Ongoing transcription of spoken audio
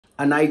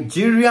A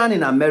Nigerian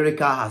in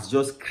America has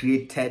just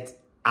created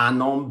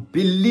an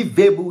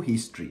unbelievable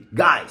history.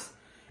 Guys,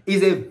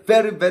 it's a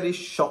very, very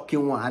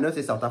shocking one. I know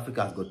say South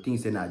Africa has got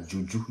things saying that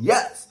juju.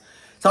 Yes.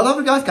 South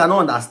Africans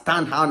cannot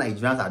understand how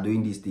Nigerians are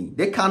doing this thing.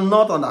 They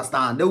cannot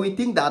understand. They will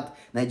think that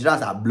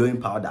Nigerians are blowing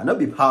powder. Not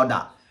be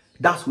powder.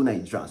 That's who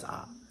Nigerians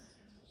are.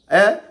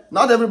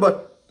 Not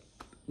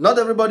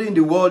everybody in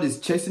the world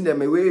is chasing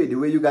them away the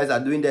way you guys are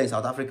doing there in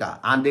South Africa.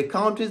 And the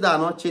countries that are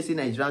not chasing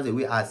Nigerians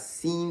away are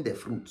seeing the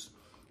fruits.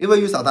 Even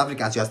you South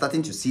Africans, you are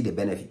starting to see the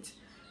benefit.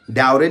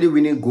 They are already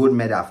winning gold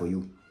medal for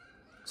you.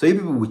 So you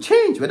people will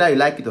change, whether you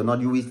like it or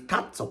not. You will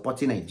start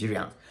supporting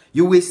Nigerians.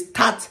 You will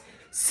start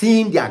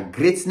seeing their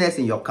greatness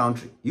in your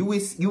country. You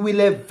will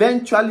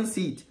eventually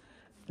see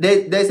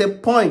it. There's a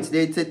point,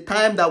 there's a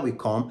time that will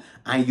come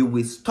and you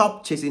will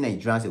stop chasing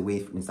Nigerians away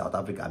from South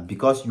Africa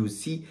because you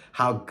see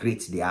how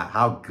great they are,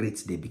 how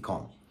great they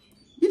become.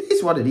 It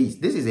is what it is.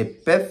 This is a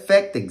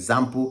perfect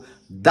example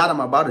that I'm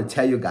about to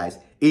tell you guys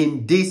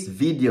in this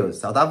video.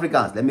 South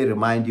Africans, let me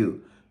remind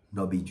you,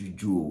 no be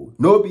juju.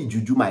 No be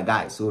juju, my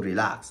guy. So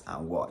relax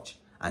and watch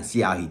and see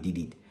how he did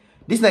it.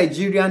 This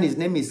Nigerian, his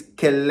name is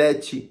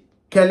Kelechi.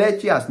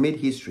 Kelechi has made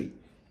history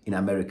in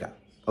America.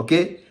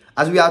 Okay?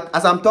 As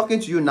I'm talking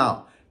to you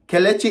now,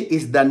 Kelechi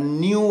is the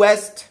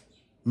newest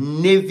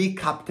Navy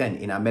captain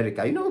in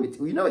America. You know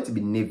it to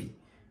be Navy.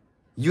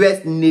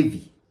 U.S.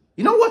 Navy.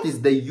 You know what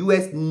is the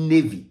U.S.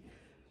 Navy?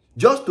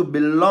 Just to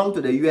belong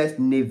to the U.S.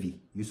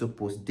 Navy, you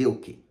supposed to be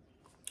okay.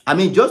 I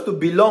mean, just to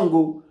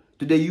belong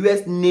to the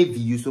U.S.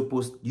 Navy, you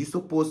suppose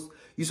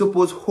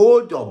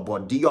hold your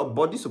body. Your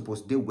body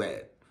supposed to do well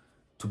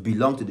to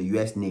belong to the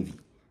U.S. Navy.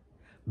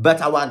 But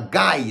our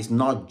guy is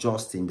not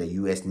just in the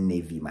U.S.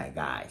 Navy, my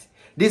guys.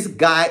 This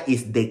guy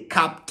is the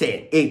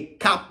captain, a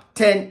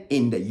captain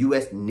in the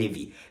U.S.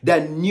 Navy.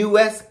 The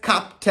newest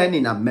captain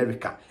in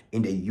America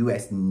in the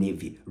U.S.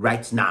 Navy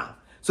right now.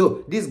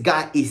 So this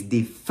guy is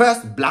the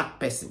first black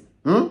person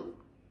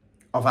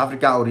of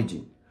African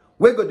origin.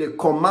 We got the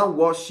command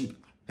warship.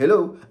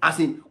 Hello? As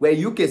in, where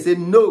UK say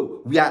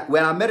no,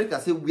 where America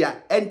say we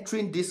are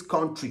entering this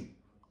country.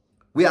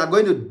 We are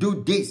going to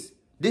do this.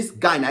 This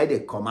guy now the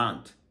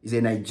command. He's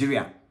a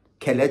Nigerian.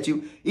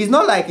 Kelechi. It's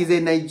not like he's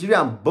a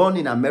Nigerian born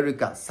in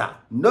America, sir.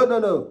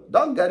 No.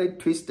 Don't get it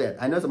twisted.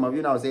 I know some of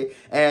you now say,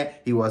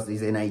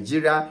 he's a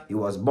Nigerian. He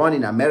was born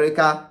in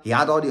America. He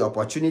had all the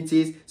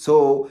opportunities.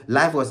 So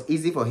life was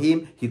easy for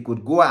him. He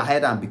could go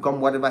ahead and become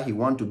whatever he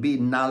wanted to be.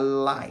 Now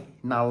lie.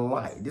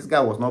 This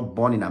guy was not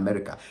born in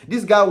America.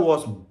 This guy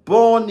was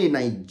born in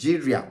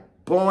Nigeria.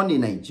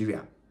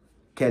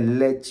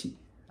 Kelechi.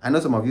 I know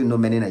some of you know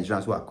many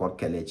Nigerians who are called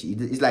Kelechi.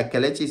 It's like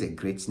Kelechi is a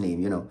great name,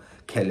 you know.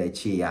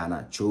 Kelechi,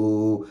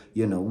 Anacho,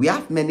 you know. We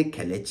have many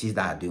Kelechis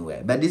that are doing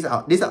well. But this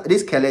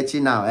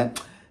Kelechi now,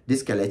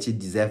 this Kelechi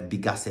deserves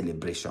bigger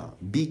celebration.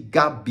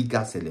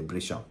 Bigger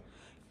celebration.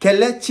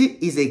 Kelechi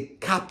is a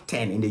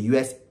captain in the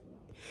U.S.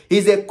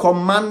 He's a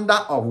commander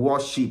of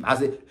warship.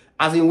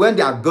 As in when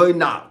they are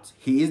going out,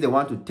 he is the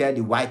one to tell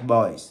the white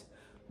boys,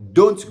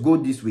 don't go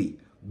this way.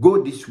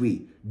 Go this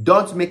way.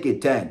 Don't make a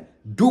turn.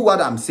 Do what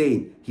I'm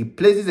saying. He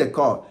places a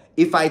call.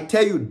 If I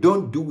tell you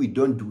don't do it,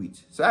 don't do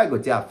it. So I go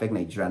to affect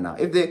Nigeria now.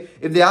 If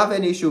they have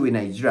any issue with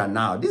Nigeria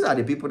now, these are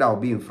the people that will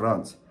be in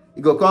front.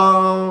 You go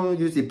come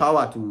use the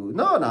power to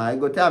I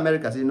go tell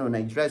America, say no,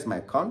 Nigeria is my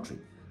country.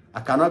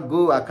 I cannot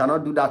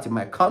do that in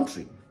my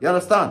country. You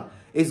understand?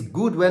 It's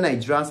good when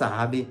Nigerians are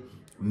having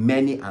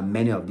many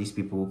of these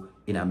people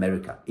in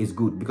America. It's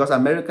good because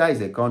America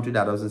is a country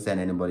that doesn't send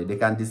anybody. They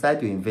can decide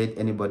to invade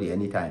anybody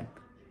anytime.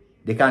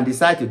 They can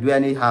decide to do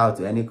anyhow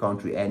to any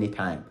country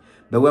anytime.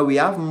 But when we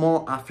have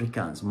more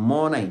Africans,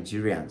 more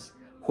Nigerians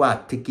who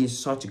are taking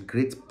such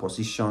great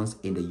positions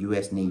in the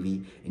U.S.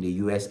 Navy, in the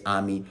U.S.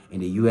 Army,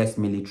 in the U.S.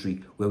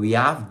 military, where we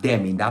have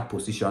them in that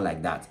position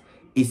like that,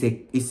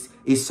 it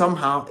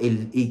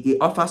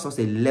offers us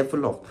a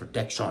level of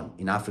protection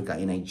in Africa,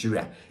 in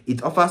Nigeria.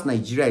 It offers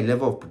Nigeria a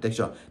level of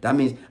protection. That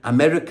means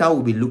America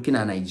will be looking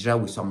at Nigeria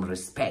with some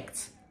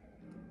respect.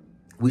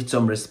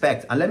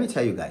 And let me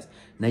tell you guys,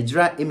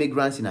 Nigerian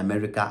immigrants in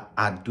America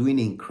are doing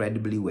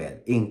incredibly well.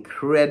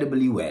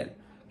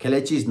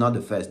 Kelechi is not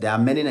the first. There are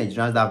many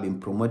Nigerians that have been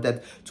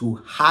promoted to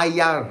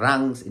higher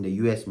ranks in the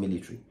U.S.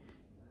 military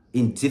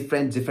in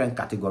different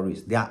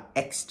categories. They are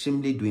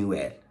extremely doing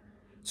well.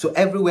 So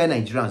everywhere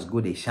Nigerians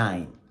go, they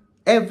shine.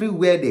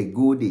 Everywhere they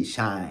go, they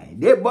shine.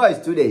 Their boys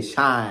too, they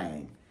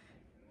shine.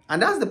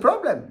 And that's the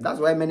problem. That's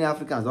why many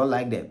Africans don't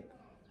like them.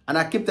 And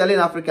I keep telling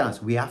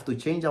Africans, we have to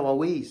change our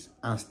ways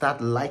and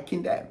start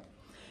liking them.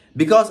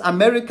 Because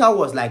America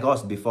was like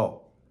us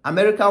before.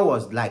 America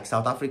was like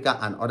South Africa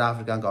and other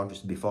African countries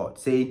before,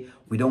 saying,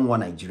 we don't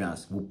want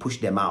Nigerians. We'll push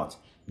them out.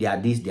 They are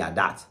this, they are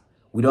that.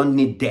 We don't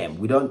need them.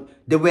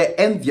 They were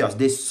envious.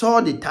 They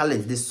saw the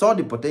talents. They saw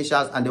the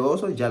potentials. And they were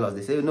also jealous.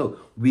 They said, no,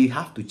 we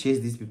have to chase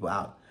these people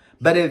out.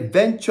 But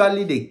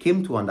eventually they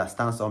came to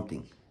understand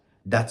something.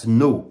 That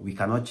no, we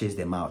cannot chase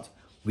them out.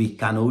 We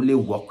can only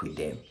work with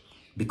them.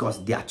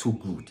 Because they are too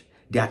good.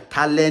 Their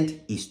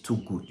talent is too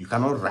good. You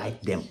cannot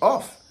write them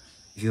off.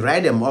 If you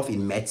write them off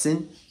in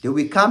medicine, they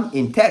will come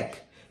in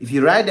tech. If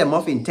you write them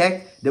off in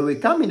tech, they will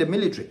come in the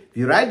military. If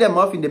you write them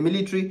off in the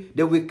military,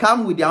 they will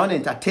come with their own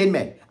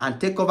entertainment and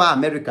take over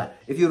America.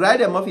 If you write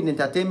them off in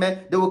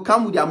entertainment, they will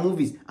come with their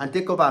movies and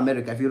take over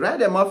America. If you write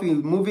them off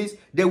in movies,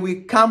 they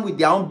will come with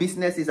their own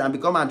businesses and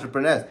become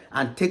entrepreneurs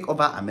and take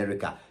over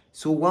America.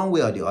 So one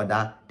way or the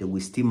other, they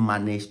will still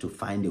manage to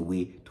find a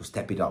way to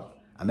step it up.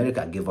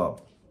 America gave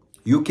up.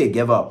 UK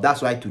gave up.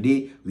 That's why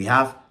today we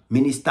have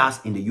ministers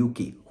in the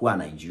UK who are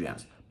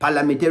Nigerians.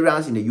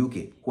 Parliamentarians in the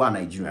UK who are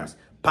Nigerians.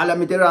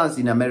 Parliamentarians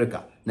in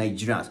America,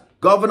 Nigerians.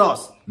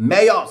 Governors,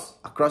 mayors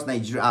across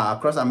Nigeria,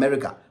 across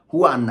America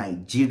who are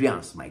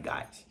Nigerians, my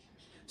guys.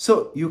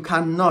 So you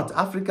cannot,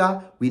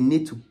 Africa, we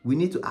need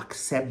to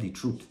accept the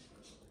truth.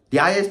 The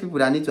highest people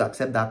that need to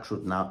accept that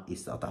truth now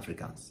is South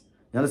Africans.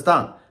 You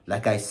understand?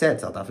 Like I said,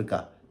 South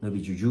Africa, no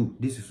be juju.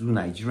 This is who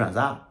Nigerians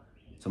are.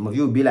 Some of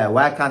you will be like,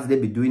 why can't they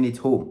be doing it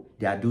home?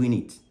 They are doing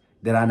it.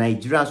 There are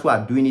Nigerians who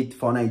are doing it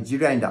for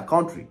Nigeria in their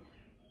country.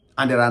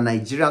 And there are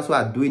Nigerians who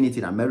are doing it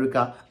in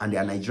America. And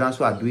there are Nigerians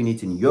who are doing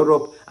it in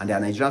Europe. And there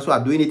are Nigerians who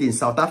are doing it in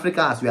South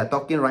Africa. As we are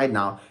talking right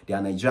now, there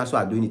are Nigerians who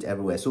are doing it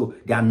everywhere. So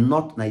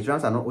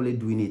Nigerians are not only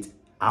doing it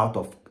out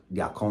of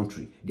their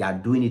country. They are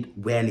doing it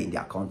well in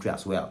their country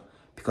as well.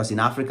 Because in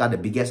Africa, the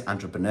biggest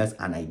entrepreneurs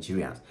are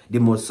Nigerians. The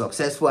most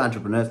successful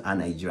entrepreneurs are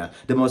Nigerians.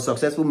 The most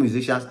successful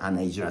musicians are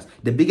Nigerians.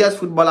 The biggest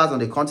footballers on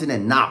the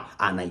continent now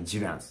are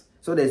Nigerians.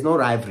 So there's no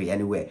rivalry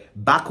anywhere.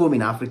 Back home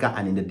in Africa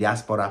and in the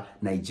diaspora,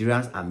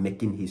 Nigerians are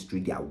making history.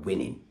 They are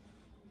winning.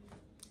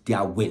 They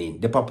are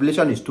winning. The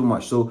population is too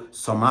much, so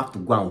some have to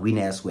go and win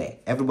elsewhere.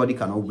 Everybody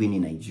cannot win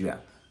in Nigeria.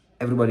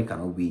 Everybody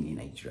cannot win in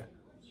Nigeria.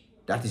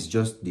 That is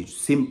just the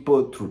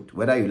simple truth,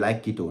 whether you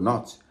like it or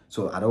not.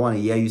 So I don't want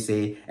to hear you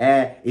say,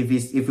 if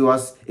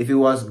it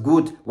was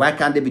good, why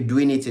can't they be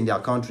doing it in their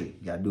country?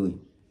 They are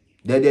doing.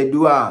 They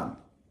do.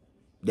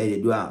 They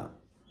do.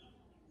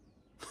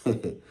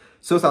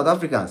 So South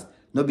Africans,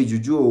 no be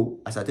juju,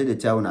 as I tell the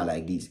tell now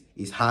like this,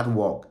 it's hard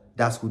work.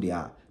 That's who they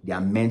are. They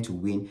are meant to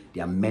win. They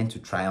are meant to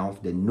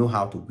triumph. They know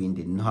how to win.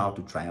 They know how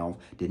to triumph.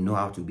 They know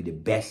how to be the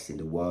best in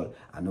the world,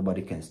 and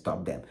nobody can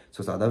stop them.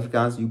 So South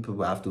Africans, you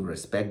people have to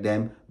respect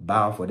them,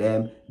 bow for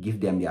them, give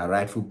them their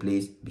rightful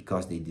place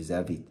because they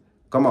deserve it.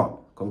 Come on.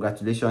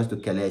 Congratulations to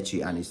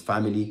Kelechi and his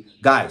family.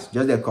 Guys,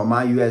 just the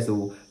command US,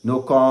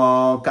 no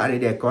come carry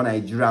the con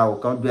Nigeria,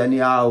 can't do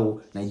anyhow.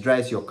 Nigeria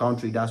is your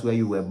country. That's where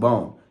you were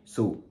born.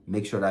 So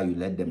make sure that you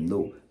let them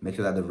know. Make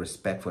sure that the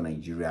respect for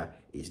Nigeria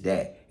is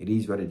there. It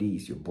is what it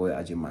is. Your boy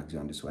Nigerian Makes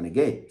on this one.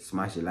 Again,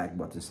 smash the like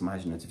button,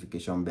 smash the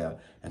notification bell,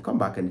 and come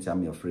back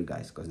anytime you're free,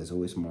 guys, because there's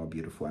always more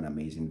beautiful and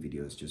amazing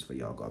videos just for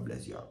y'all. God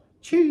bless y'all.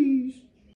 Cheers.